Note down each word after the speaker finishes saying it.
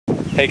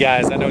Hey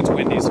guys, I know it's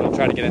windy, so I'll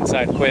try to get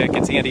inside quick.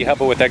 It's Andy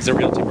Hubba with Exit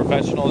Realty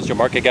Professionals, your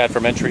market guide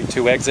from entry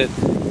to exit.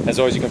 As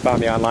always, you can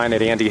find me online at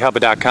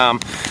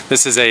andyhubba.com.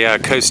 This is a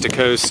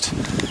coast-to-coast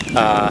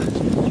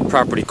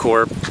property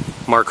corp.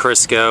 Mark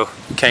Crisco,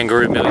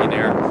 Kangaroo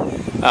Millionaire.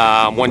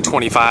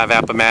 125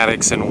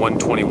 Appomattox and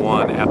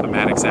 121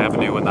 Appomattox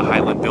Avenue in the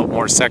Highland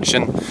Biltmore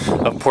section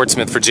of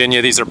Portsmouth,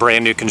 Virginia. These are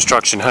brand new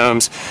construction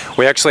homes.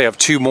 We actually have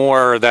two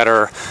more that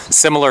are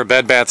similar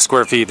bed bath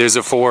square feet. These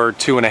are for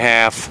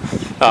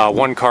 2.5,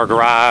 one car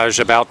garage,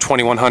 about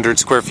 2,100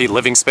 square feet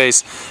living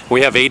space.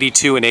 We have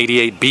 82 and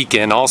 88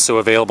 Beacon also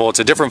available. It's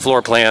a different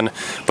floor plan,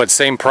 but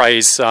same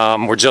price.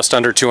 We're just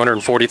under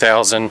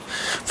 $240,000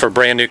 for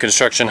brand new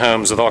construction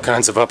homes with all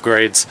kinds of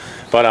upgrades.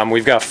 But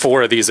we've got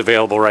 4 of these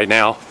available right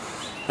now.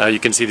 You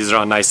can see these are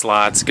on nice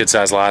lots, good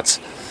size lots.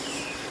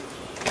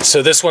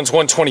 So this one's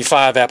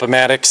 125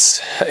 Appomattox,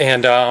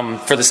 and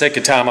for the sake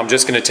of time, I'm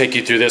just going to take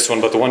you through this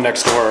one, but the one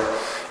next door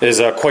is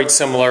quite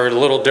similar, a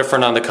little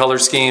different on the color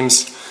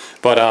schemes,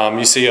 but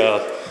you see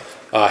a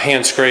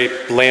hand scrape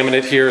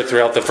laminate here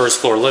throughout the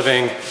first floor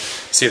living.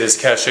 See this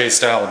cachet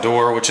style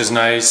door, which is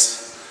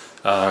nice.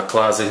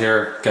 Closet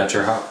here, got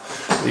your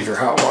leave your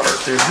hot water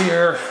through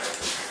here.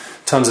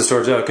 Tons of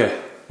storage.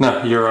 Okay,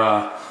 no,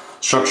 your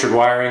structured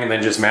wiring, and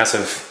then just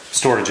massive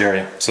storage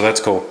area, so that's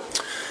cool.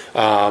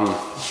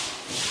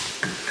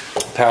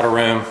 Powder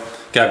room,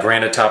 got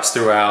granite tops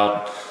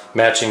throughout,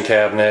 matching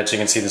cabinets. You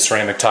can see the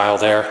ceramic tile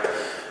there.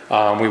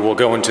 We will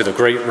go into the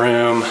great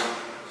room.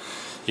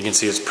 You can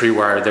see it's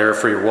pre-wired there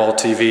for your wall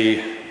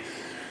TV.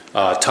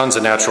 Tons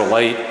of natural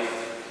light.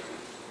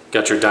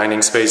 Got your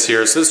dining space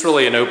here. So this is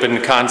really an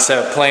open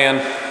concept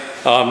plan.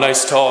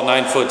 Nice tall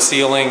 9-foot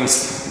ceilings.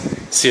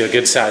 See a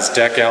good sized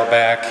deck out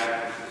back.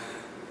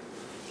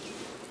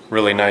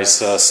 Really nice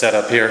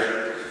setup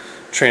here.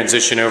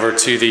 Transition over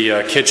to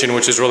the kitchen,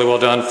 which is really well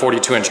done.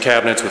 42-inch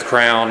cabinets with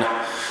crown.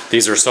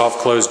 These are soft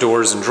closed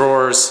doors and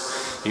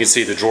drawers. You can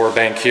see the drawer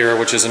bank here,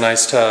 which is a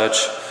nice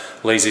touch.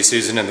 Lazy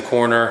Susan in the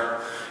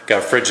corner.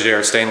 Got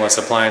Frigidaire stainless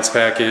appliance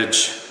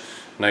package.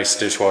 Nice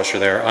dishwasher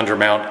there.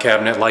 Undermount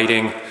cabinet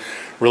lighting.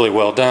 Really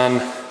well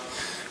done.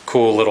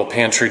 Cool little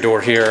pantry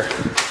door here.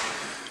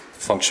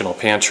 Functional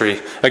pantry.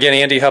 Again,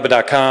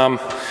 andyhubba.com.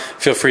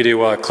 Feel free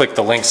to click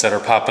the links that are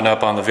popping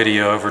up on the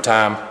video over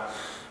time.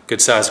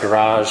 Good sized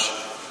garage.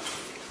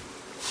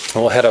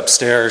 We'll head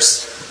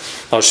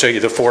upstairs. I'll show you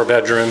the 4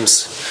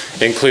 bedrooms,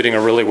 including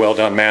a really well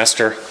done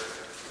master.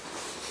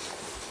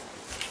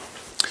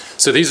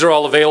 So these are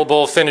all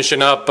available,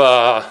 finishing up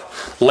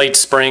late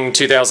spring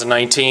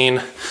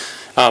 2019.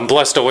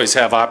 Blessed to always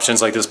have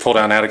options like this. Pull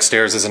down attic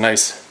stairs is a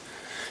nice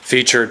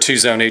feature.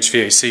 2-zone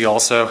HVAC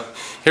also.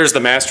 Here's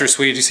the master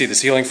suite. You see the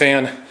ceiling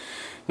fan.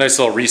 Nice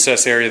little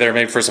recess area there,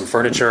 maybe for some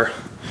furniture.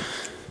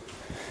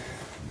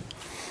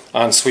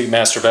 Ensuite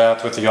master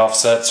bath with the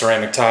offset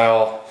ceramic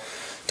tile,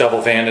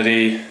 double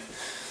vanity,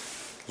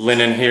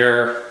 linen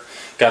here.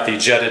 Got the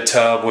jetted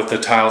tub with the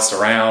tile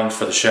surround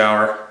for the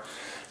shower.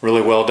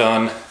 Really well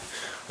done.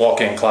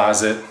 Walk-in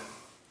closet.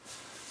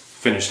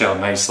 Finished out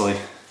nicely.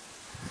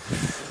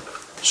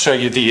 Show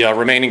you the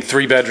remaining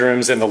 3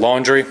 bedrooms and the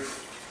laundry.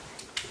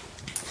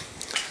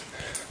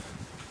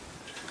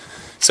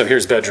 So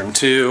here's bedroom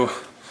 2.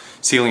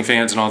 Ceiling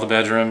fans in all the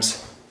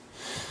bedrooms.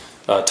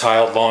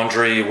 Tiled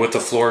laundry with the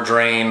floor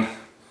drain.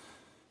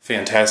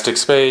 Fantastic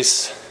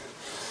space.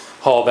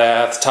 Hall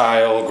bath,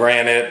 tile,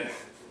 granite,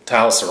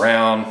 tile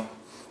surround.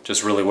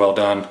 Just really well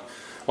done.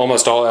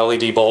 Almost all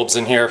LED bulbs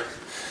in here.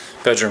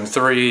 Bedroom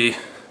 3.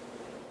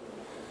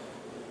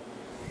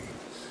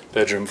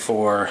 Bedroom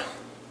 4.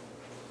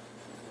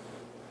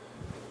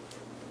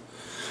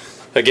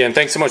 Again,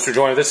 thanks so much for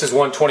joining. This is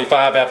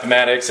 125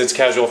 Appomattox. It's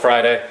Casual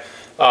Friday.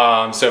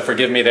 So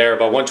forgive me there,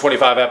 but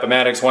 125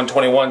 Appomattox,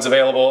 121's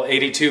available,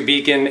 82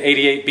 Beacon,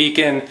 88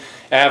 Beacon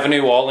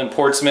Avenue, all in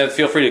Portsmouth.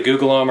 Feel free to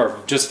Google them or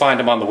just find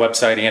them on the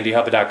website,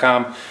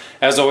 andyhubba.com.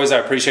 As always, I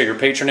appreciate your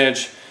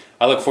patronage.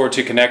 I look forward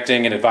to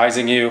connecting and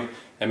advising you,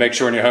 and make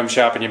sure when you're home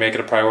shopping you make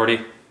it a priority.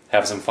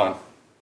 Have some fun.